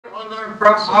Honor,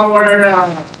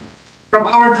 from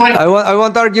our point. I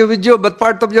won't argue with you, but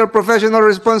part of your professional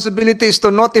responsibility is to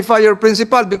notify your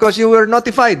principal because you were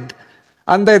notified,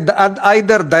 and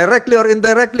either directly or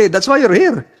indirectly. That's why you're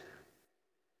here.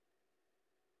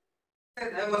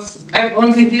 I'm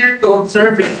only here to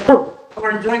observe it.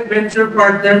 Our joint venture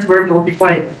partners were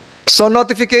notified. So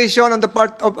notification on the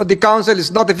part of the council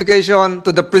is notification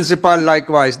to the principal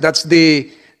likewise. That's the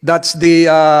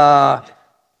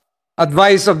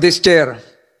advice of this chair.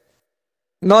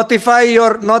 Notify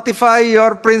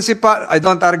your principal. I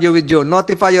don't argue with you.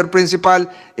 Notify your principal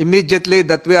immediately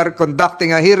that we are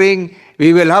conducting a hearing.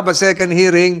 We will have a second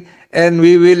hearing and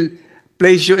we will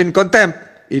place you in contempt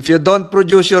if you don't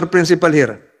produce your principal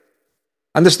here.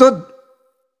 Understood?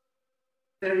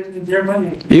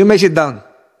 You may sit down.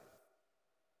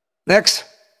 Next.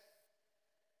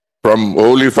 From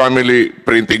Holy Family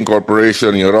Printing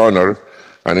Corporation, Your Honor,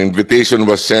 an invitation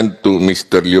was sent to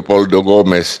Mr. Leopoldo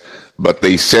Gomez, but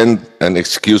they sent an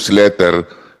excuse letter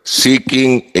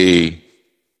seeking a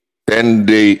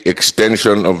 10-day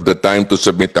extension of the time to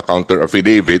submit a counter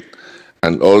affidavit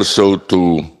and also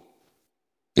to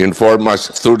inform us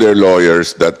through their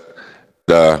lawyers that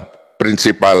the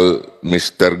principal,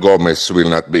 Mr. Gomez, will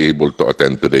not be able to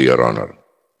attend today, Your Honor.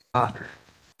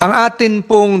 Ang atin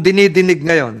pong dinidinig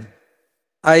ngayon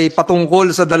ay patungkol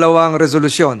sa dalawang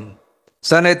resolusyon.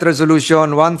 Senate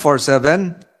Resolution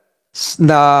 147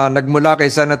 na nagmula kay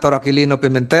Senator Aquilino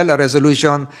Pimentel, a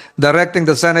resolution directing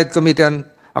the Senate Committee on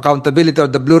Accountability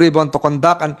of the Blue Ribbon to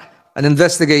conduct an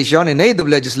investigation in aid of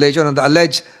legislation on the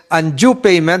alleged undue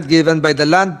payment given by the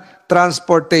Land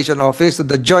Transportation Office to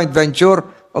the joint venture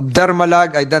of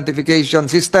Dermalag Identification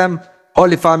System,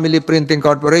 Holy Family Printing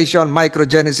Corporation,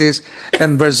 Microgenesis,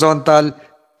 and Versontal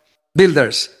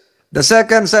Builders. The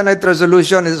second Senate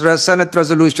resolution is Senate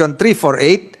Resolution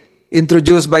 348,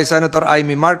 introduced by Senator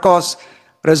Amy Marcos,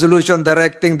 resolution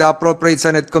directing the appropriate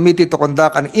Senate committee to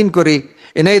conduct an inquiry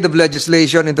in aid of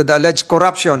legislation into the alleged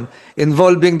corruption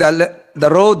involving the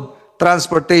Road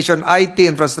Transportation IT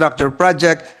Infrastructure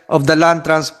Project of the Land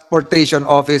Transportation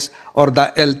Office, or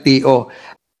the LTO.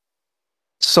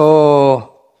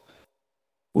 So,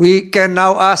 we can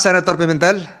now ask Senator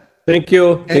Pimentel. Thank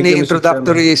you. Any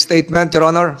introductory statement, Your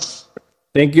Honor?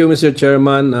 Thank you, Mr.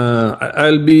 Chairman.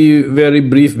 I'll be very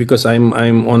brief because I'm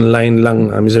online lang,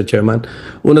 Mr. Chairman.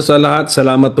 Una sa lahat,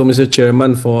 salamat po, Mr.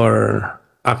 Chairman, for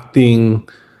acting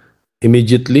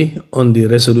immediately on the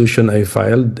resolution I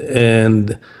filed.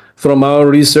 And from our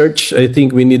research, I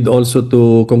think we need also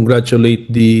to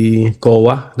congratulate the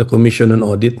COA, the Commission on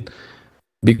Audit,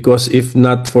 because if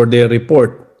not for their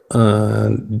report,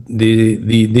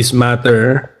 this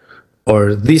matter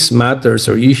or these matters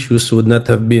or issues would not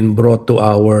have been brought to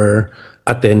our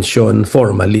attention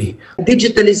formally.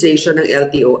 Digitalization ng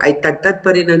LTO ay tagtad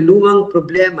pa rin ng lumang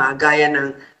problema gaya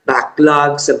ng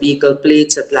backlog sa vehicle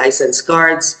plates at license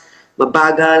cards,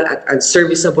 mabagal at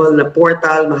unserviceable na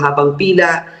portal, mahabang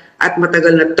pila at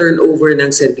matagal na turnover ng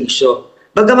serbisyo.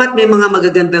 Bagamat may mga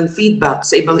magagandang feedback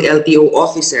sa ibang LTO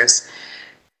offices,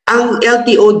 ang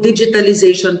LTO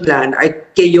digitalization plan ay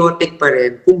chaotic pa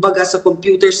rin. Kumbaga sa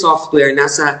computer software,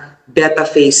 nasa beta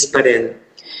phase pa rin.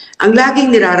 Ang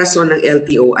laging nirarason ng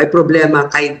LTO ay problema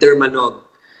kay Dermalog.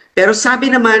 Pero sabi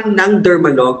naman ng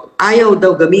Dermalog, ayaw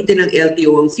daw gamitin ng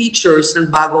LTO ang features ng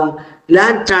bagong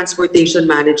Land Transportation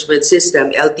Management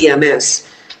System, LTMS.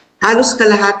 Halos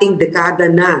kalahating dekada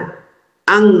na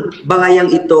ang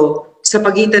bangayang ito sa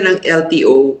pagitan ng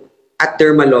LTO at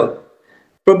Dermalog.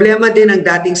 Problema din ang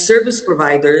dating service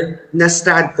provider na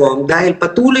Stratcom dahil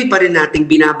patuloy pa rin nating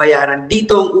binabayaran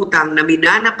dito ang utang na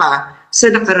minana pa sa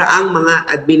nakaraang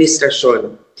mga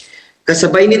administrasyon.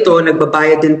 Kasabay nito,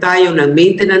 nagbabayad din tayo ng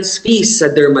maintenance fees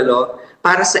sa Dermalog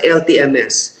para sa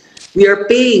LTMS. We are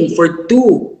paying for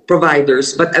 2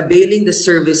 providers but availing the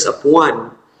service of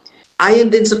 1.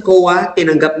 Ayon din sa COA,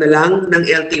 tinanggap na lang ng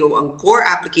LTO ang core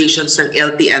applications ng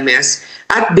LTMS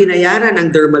at binayaran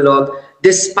ng Dermalog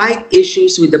despite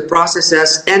issues with the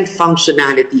processes and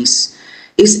functionalities.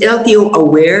 Is LTO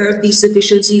aware of these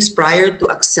deficiencies prior to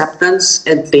acceptance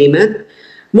and payment?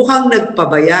 Mukhang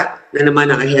nagpabaya na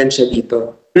naman ang ahensya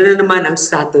dito. Ano na naman ang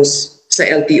status sa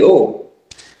LTO?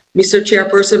 Mr.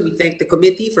 Chairperson, we thank the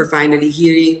committee for finally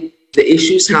hearing the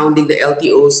issues hounding the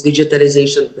LTO's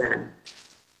digitalization plan.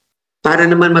 Para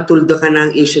naman matuldo ka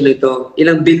ng issue nito,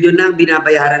 ilang bilyon na ang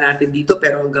binabayaran natin dito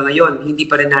pero hanggang ngayon, hindi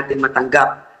pa rin natin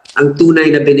matanggap ang tunay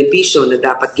na benepisyo na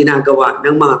dapat ginagawa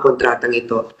ng mga kontratang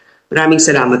ito. Maraming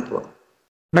salamat po.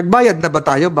 Nagbayad na ba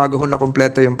tayo bago ho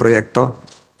nakumpleto yung proyekto?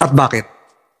 At bakit?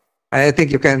 I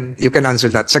think you can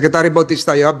answer that. Secretary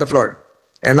Bautista, you have the floor.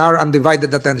 And our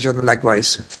undivided attention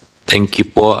likewise. Thank you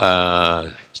po,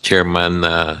 Chairman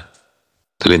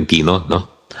Tolentino. No?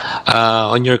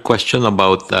 On your question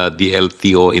about the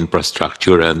LTO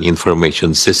infrastructure and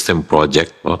information system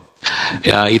project,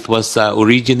 it was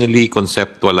originally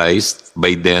conceptualized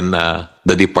by then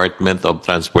the Department of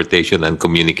Transportation and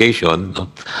Communication, no?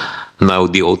 Now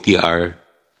the OTR,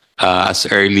 as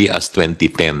early as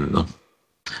 2010. No?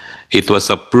 It was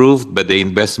approved by the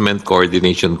Investment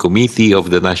Coordination Committee of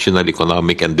the National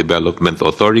Economic and Development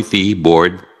Authority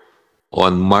Board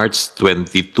on March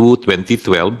 22,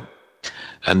 2012,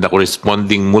 and the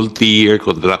corresponding multi-year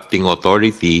contracting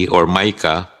authority, or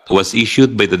MICA, was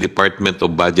issued by the Department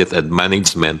of Budget and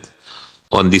Management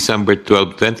on December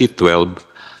 12, 2012,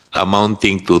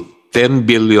 amounting to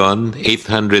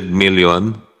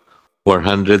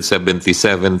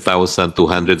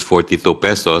 10,800,477,242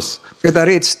 pesos.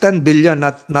 Secretary, it's 10 billion,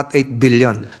 not 8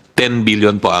 billion. 10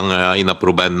 billion po ang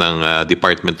inapruban ng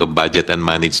Department of Budget and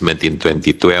Management in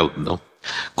 2012, no?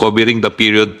 Covering the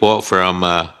period po from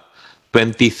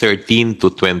 2013 to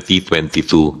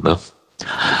 2022, no?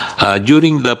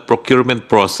 During the procurement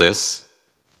process,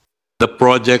 the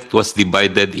project was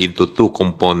divided into two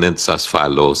components as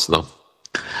follows, no?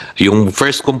 Yung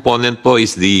first component po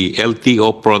is the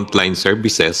LTO frontline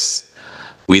services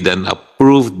with an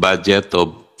approved budget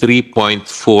of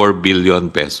 3.4 billion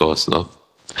pesos, no?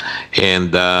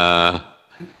 And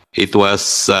it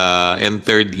was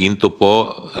entered into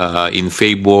po in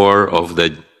favor of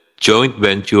the joint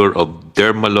venture of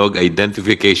Dermalog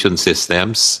Identification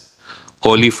Systems,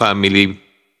 Holy Family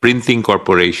Printing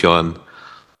Corporation,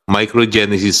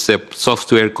 Microgenesis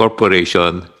Software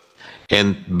Corporation,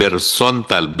 and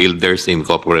Bersontal Builders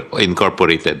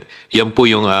Incorporated. Yan po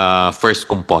yung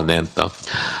first component. No?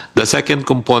 The second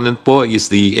component po is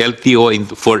the LTO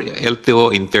for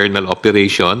LTO internal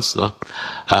operations, no?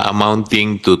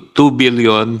 Amounting to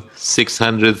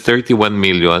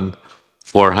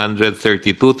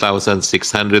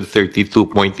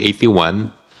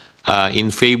 2,631,432,632.81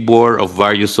 in favor of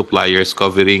various suppliers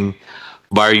covering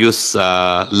various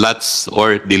lots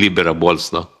or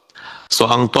deliverables. No? So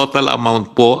ang total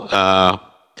amount po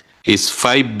is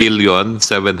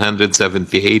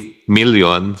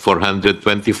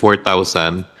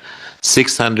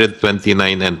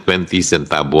 5,778,424,629.20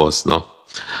 centavos. No?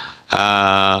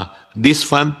 This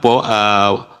fund po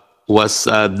was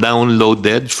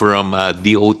downloaded from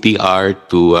DOTR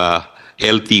to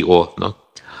LTO. No?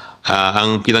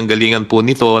 Ang pinanggalingan po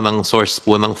nito ng source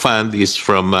po ng fund is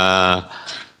from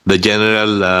the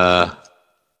General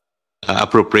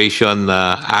Appropriation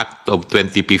Act of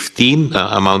 2015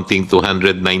 amounting to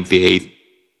 198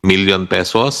 million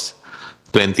pesos,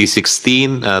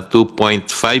 2016 2.5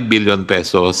 billion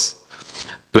pesos,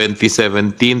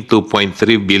 2017 2.3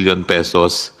 billion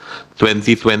pesos,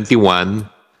 2021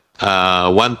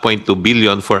 1.2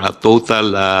 billion for a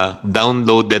total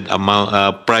downloaded amount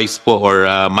price po or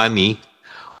money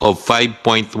of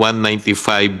 5.195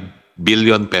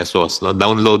 billion pesos, no?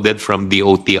 Downloaded from the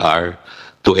OTR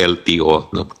to LTO.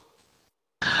 No?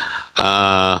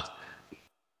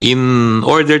 In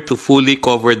order to fully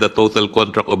cover the total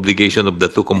contract obligation of the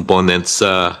two components,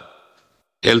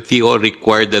 LTO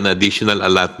required an additional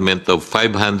allotment of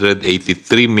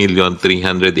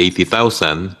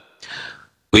 583,380,000,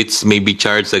 which may be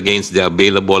charged against the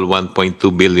available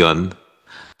 1.2 billion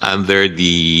under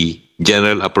the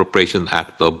General Appropriation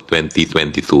Act of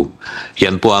 2022.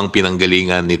 Yan po ang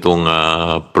pinanggalingan nitong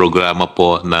programa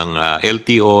po ng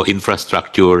LTO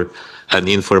Infrastructure and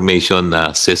Information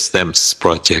Systems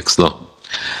Projects. No?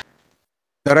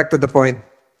 Direct to the point.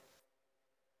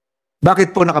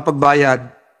 Bakit po nakapagbayad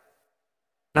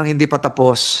nang hindi pa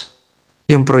tapos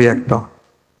yung proyekto?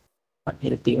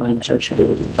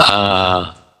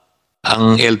 Ang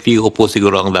LTO po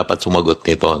siguro ang dapat sumagot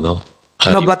nito, no?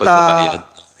 No, but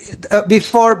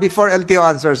before LTO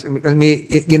answers,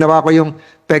 ginawa ko yung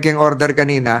pecking order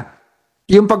kanina.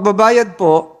 Yung pagbabayad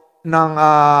po ng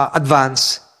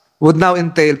advance would now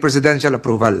entail presidential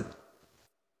approval.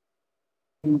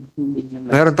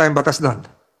 Meron tayong batas doon.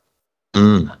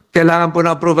 Kailangan po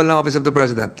ng approval ng Office of the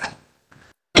President.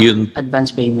 Yun,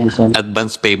 Advance payment.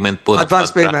 advance payment po.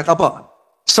 Advance payment, opo.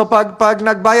 So pag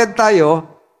nagbayad tayo,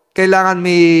 kailangan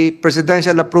may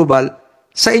presidential approval.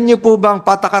 Sa inyo po bang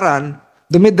patakaran,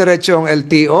 dumidiretso ang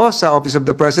LTO sa Office of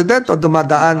the President o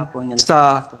dumadaan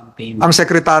sa ang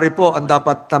secretary po ang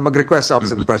dapat mag-request sa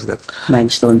Office of the President?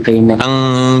 Milestone payment.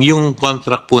 Yung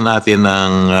contract po natin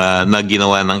na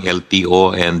ginawa ng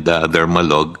LTO and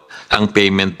Dermalog, ang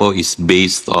payment po is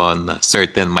based on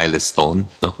certain milestone.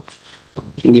 No?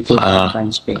 Hindi po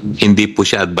advance payment. Hindi po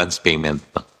siya advance payment.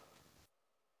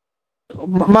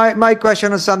 My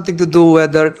question has something to do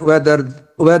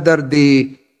whether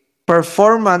the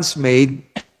performance made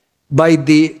by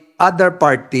the other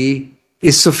party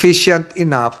is sufficient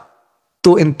enough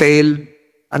to entail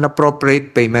an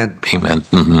appropriate payment. Payment.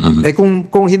 Mhm. Eh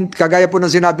kagaya po ng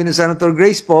sinabi ni Senator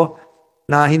Grace po,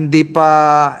 na hindi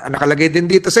pa nakalagay din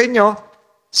dito sa inyo,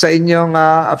 sa inyong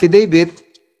affidavit,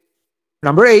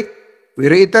 number 8, we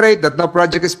reiterate that no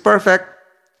project is perfect.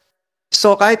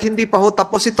 So kahit hindi pa ho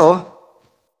tapos ito,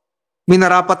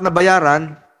 minarapat na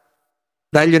bayaran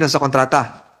dahil yun ang sa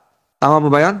kontrata. Tama mo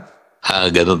ba yan?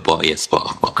 Ganun po, yes po.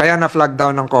 Kaya na-flag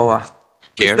down ng COA.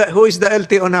 Chair, Who is the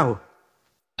LTO now?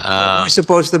 Who is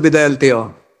supposed to be the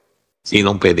LTO?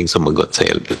 sinong pwedeng sumagot sa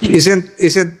LTO? Isn't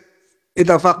it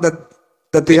a fact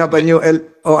that we have a new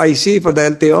OIC for the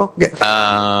LTO?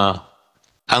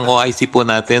 Ang OIC po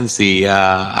natin si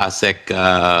ASEC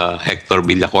Hector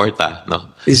Villacorta,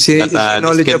 no? Is he This can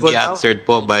knowledgeable be now? answered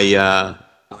po by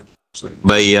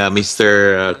Mr.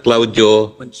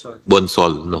 Claudio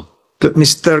Bonsol, no?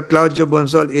 Mr. Claudio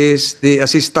Bonsol is the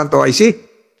assistant OIC?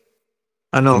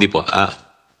 Ano? Hindi po.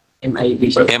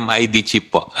 MIB. MID chief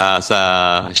po.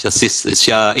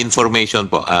 Siya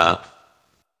information po.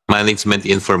 Management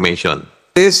information.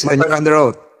 This and you're under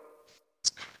oath.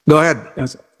 Go ahead.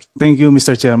 Yes. Thank you,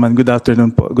 Mr. Chairman. Good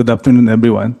afternoon po. Good afternoon,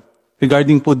 everyone.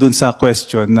 Regarding po dun sa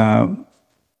question na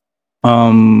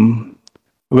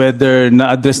whether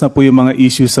na-address na po yung mga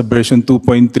issues sa version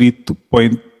 2.3, 2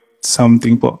 point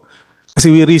something po. Kasi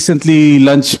we recently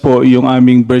launched po yung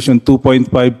aming version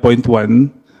 2.5.1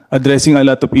 addressing a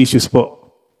lot of issues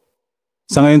po.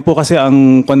 Sa ngayon po kasi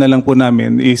ang na lang po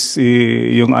namin is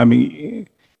yung aming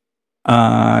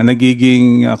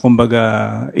nagiging kumbaga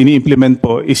ini-implement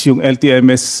po is yung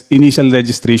LTMS initial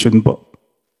registration po.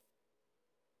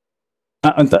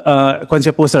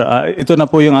 Konsya po sir, ito na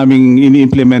po yung aming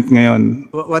ini-implement ngayon.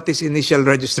 What is initial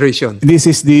registration? This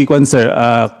is the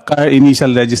car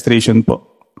initial registration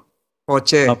po.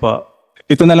 Kotse. Opo.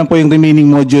 Ito na lang po yung remaining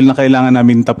module na kailangan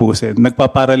namin tapusin.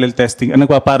 Nagpa-parallel testing,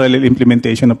 nagpa-parallel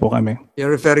implementation na po kami.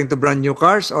 You're referring to brand new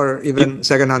cars or even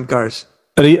second-hand cars?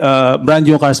 Brand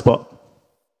new cars po.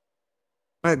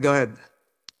 Right, go ahead.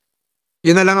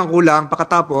 Yun na lang ang kulang.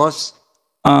 Pakatapos,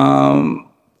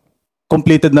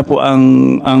 Completed na po ang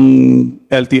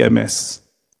LTMS.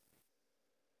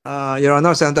 Your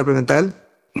Honor, Senator Pimentel?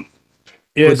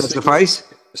 Would that Yes. suffice?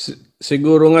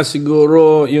 Siguro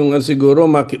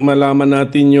malaman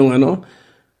natin yung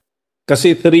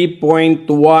kasi 3.1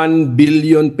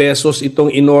 billion pesos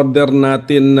itong in-order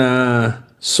natin na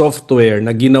software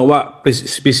na ginawa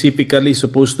specifically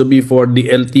supposed to be for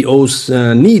the LTO's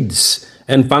needs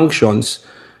and functions.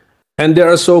 And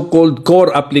there are so-called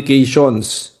core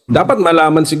applications. Dapat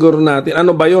malaman siguro natin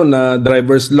ano ba yun na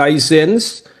driver's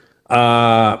license.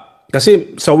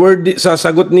 Kasi sa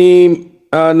sagot ni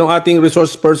ng ating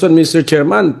resource person, Mr.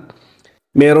 Chairman,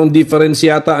 merong difference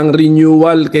yata ang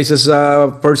renewal kaysa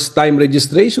sa first-time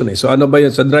registration. So ano ba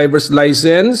yun? Sa driver's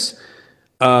license,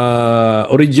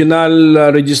 original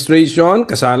registration,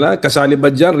 kasali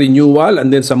ba dyan? Renewal, and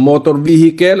then sa motor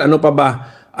vehicle, ano pa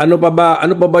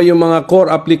ba yung mga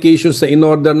core applications na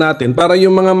in-order natin para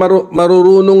yung mga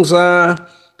marurunong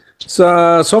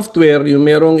sa software, yung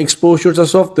merong exposure sa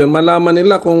software, malaman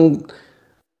nila kung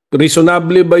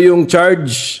reasonable ba yung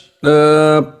charge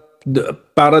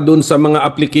para dun sa mga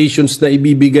applications na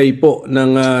ibibigay po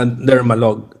ng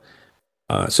Dermalog.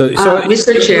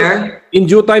 Mr. Chair? In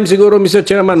due time siguro, Mr.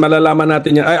 Chairman, malalaman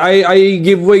natin yan. I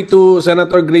give way to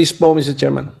Senator Grace po, Mr.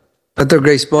 Chairman. Senator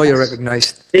Grace po, you're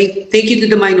recognized. Thank you to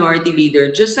the Minority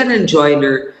Leader. Just an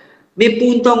enjoiner, may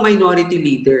puntong Minority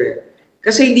Leader.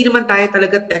 Kasi hindi naman tayo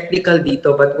talaga technical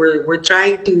dito, but we're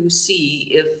trying to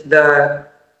see if the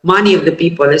money of the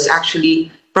people is actually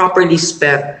properly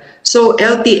spent. So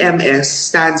LTMS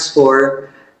stands for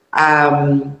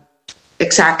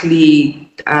exactly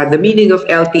the meaning of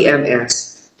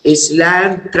LTMS is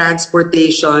Land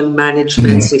Transportation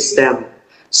Management System.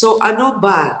 So ano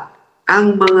ba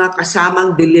ang mga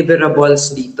kasamang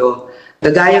deliverables dito?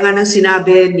 Gaya nga ng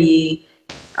sinabi ni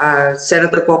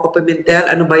Senator Coco Pimentel,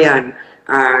 ano ba yan?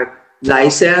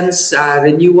 License,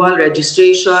 renewal,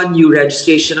 registration, new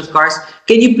registration of cars.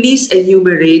 Can you please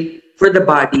enumerate for the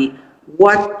body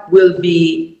what will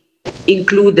be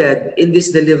included in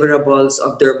these deliverables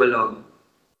of Dermalog?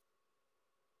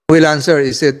 Will answer,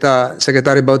 is it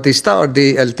Secretary Bautista or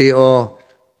the LTO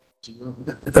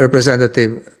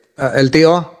representative?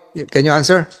 LTO, can you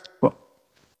answer?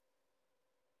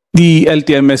 The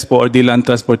LTMS po, or the Land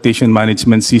Transportation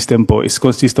Management System po,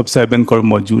 consists of 7 core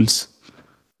modules.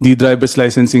 The driver's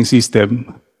licensing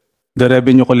system, the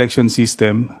revenue collection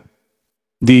system,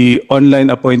 the online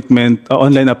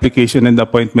application and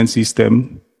appointment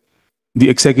system, the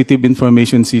executive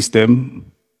information system,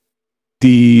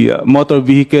 the motor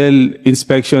vehicle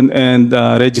inspection and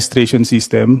registration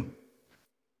system,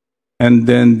 and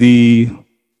then the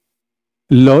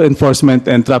law enforcement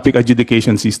and traffic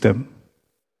adjudication system,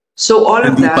 So all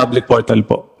and of the that, public portal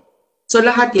po. so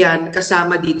lahat yan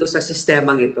kasama dito sa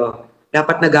sistemang ito.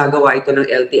 Dapat nagagawa ito ng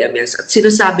LTMS. At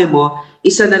sinasabi mo,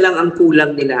 isa na lang ang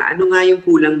kulang nila. Ano nga yung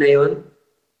kulang na yon?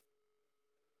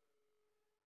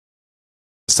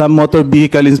 Sa motor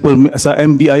vehicle sa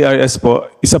MBIRS po,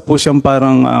 isa po siyang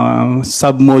parang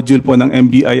sub-module po ng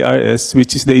MBIRS,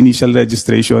 which is the initial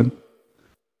registration.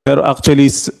 Pero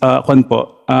actually,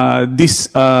 this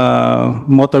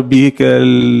motor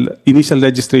vehicle initial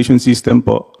registration system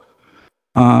po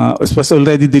was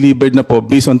already delivered na po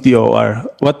based on TOR.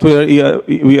 What we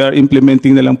are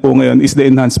implementing na lang po ngayon is the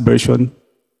enhanced version.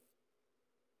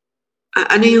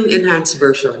 Ano yung enhanced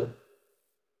version?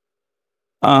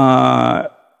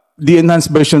 The enhanced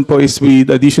version po is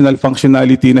with additional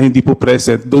functionality na hindi po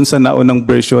present doon sa naunang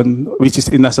version, which is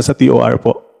inasa sa TOR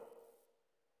po.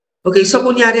 Okay, so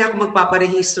kunyari ako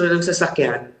magpaparehistro ng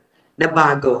sasakyan na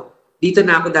bago, dito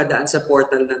na ako dadaan sa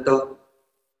portal na to.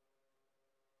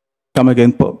 Come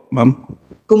again po, ma'am.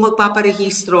 Kung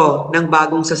magpaparehistro ng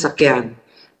bagong sasakyan,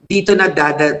 dito na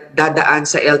dadaan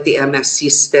sa LTMS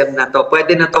system na to.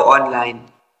 Pwede na to online.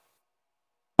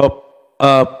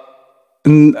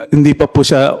 Hindi pa po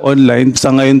siya online. Sa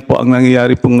ngayon po, ang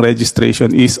nangyayari pong registration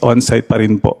is on-site pa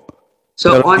rin po.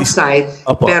 So Pero on-site,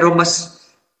 Opo. pero mas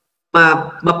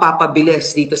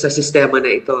mapapabilis dito sa sistema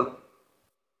na ito.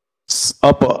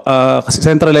 Opo, kasi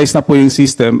centralized na po yung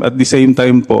system. At the same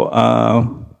time po,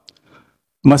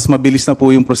 mas mabilis na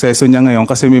po yung proseso niya ngayon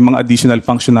kasi may mga additional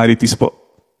functionalities po.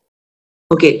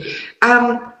 Okay.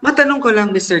 Matanong ko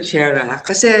lang, Mr. Chair,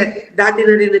 kasi dati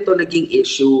na rin ito naging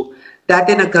issue.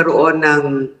 Dati nagkaroon ng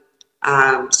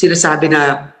sinasabi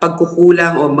na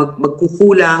pagkukulang o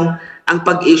magkukulang ang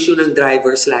pag-issue ng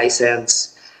driver's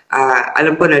license.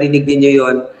 Alam ko, narinig ninyo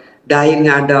yon dahil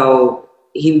nga daw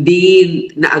hindi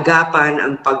naagapan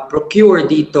ang pag-procure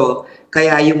dito,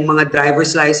 kaya yung mga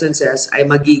driver's licenses ay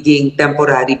magiging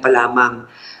temporary pa lamang.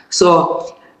 So,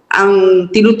 ang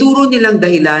tinuturo nilang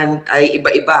dahilan ay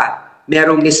iba-iba.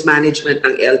 Merong mismanagement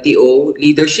ng LTO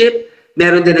leadership,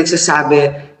 meron din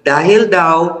nagsasabi dahil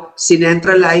daw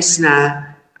sinentralize na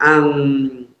ang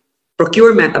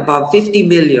procurement above 50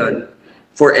 million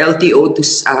for LTO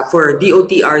for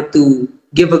DOTR to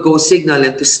give a go signal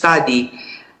and to study,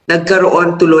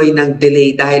 nagkaroon tuloy ng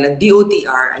delay dahil ang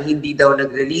DOTR ay hindi daw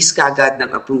nag-release kagad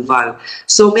ng approval.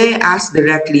 So may I ask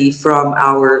directly from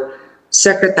our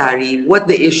secretary what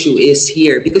the issue is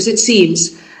here? Because it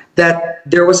seems that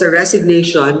there was a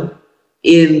resignation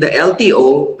in the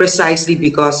LTO precisely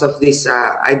because of this,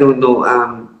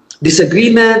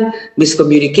 disagreement,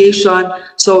 miscommunication.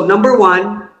 So number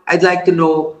one, I'd like to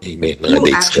know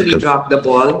who actually dropped the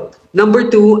ball. Number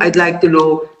two, I'd like to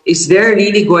know, is there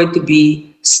really going to be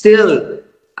still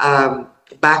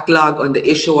backlog on the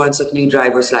issuance of new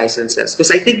driver's licenses? Because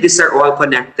I think these are all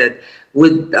connected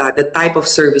with the type of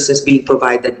services being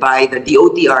provided by the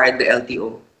DOTR and the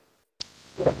LTO.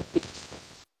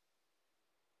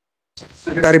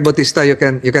 Secretary Bautista, you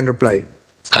can reply.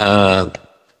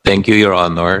 Thank you, Your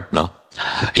Honor. No,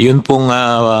 yun pong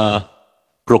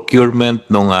procurement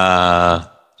ng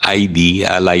ID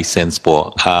license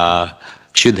po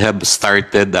should have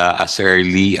started as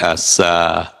early as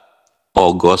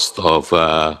August of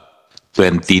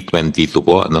 2022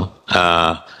 po, no?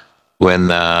 When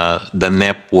the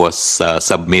NEP was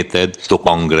submitted to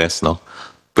Congress, no?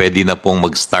 Pwede na pong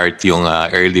mag-start yung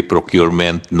early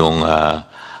procurement ng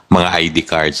mga ID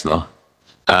cards, no?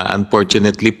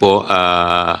 Unfortunately po,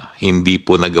 hindi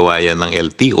po nagawa yan ng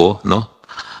LTO, no?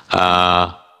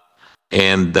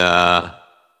 And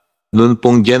noon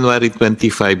pong January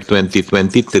 25,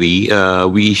 2023,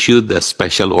 we issued a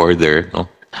special order, no?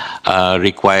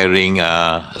 Requiring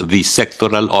the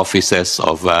sectoral offices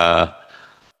of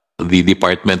the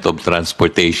Department of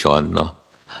Transportation, no,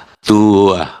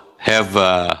 to have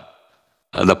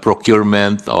the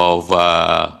procurement of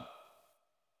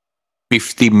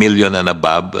 50 million and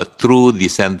above through the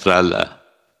central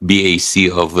BAC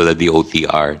of the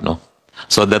DOTR, no.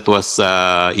 So that was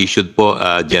issued po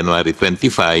January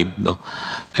 25, no,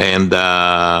 and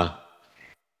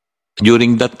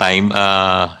during that time,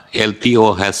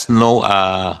 LTO has no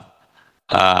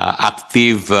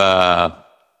active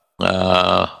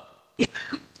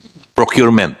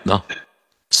procurement, no.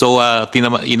 So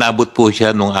inabot po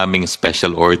siya nung aming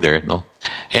special order, no,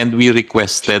 and we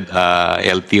requested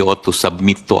LTO to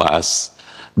submit to us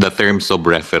the terms of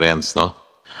reference, no?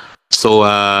 So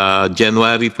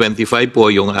January 25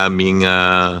 po yung aming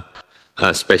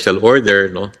special order,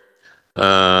 no?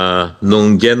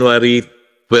 Nung January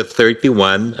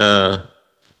 31,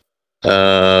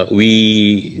 we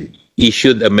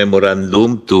issued a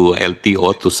memorandum to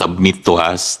LTO to submit to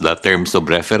us the terms of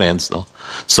reference, no?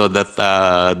 So that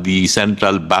the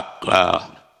central back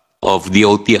of the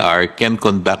OTR can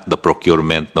conduct the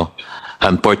procurement, no?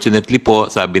 Unfortunately po,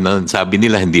 sabi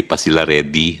nila hindi pa sila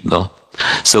ready, no?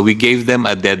 So we gave them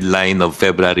a deadline of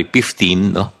February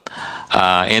 15, no?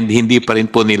 And hindi pa rin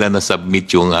po nila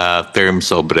na-submit yung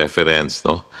terms of reference,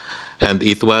 no? And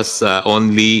it was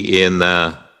only in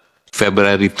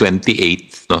February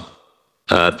 28, no?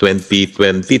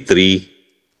 2023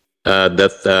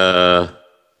 that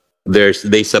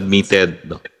they submitted,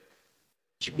 no?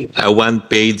 A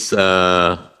one-page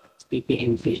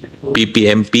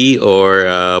PPMP or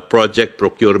Project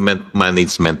Procurement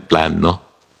Management Plan, no?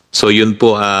 So yun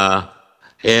po,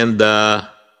 and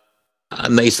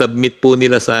naisubmit po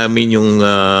nila sa amin yung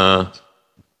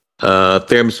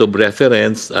terms of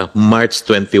reference March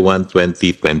 21,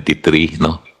 2023,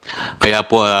 no? Kaya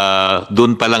po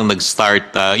doon pa lang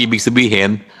nag-start, ibig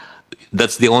sabihin,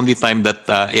 that's the only time that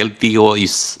LTO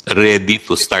is ready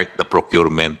to start the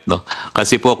procurement, no?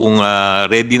 Kasi po kung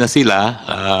ready na sila,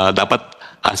 dapat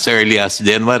as early as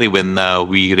January when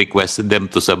we requested them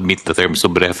to submit the terms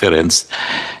of reference,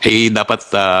 dapat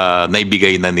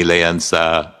naibigay na nila yan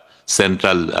sa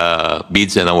Central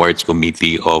Bids and Awards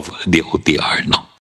Committee of the OTR, no?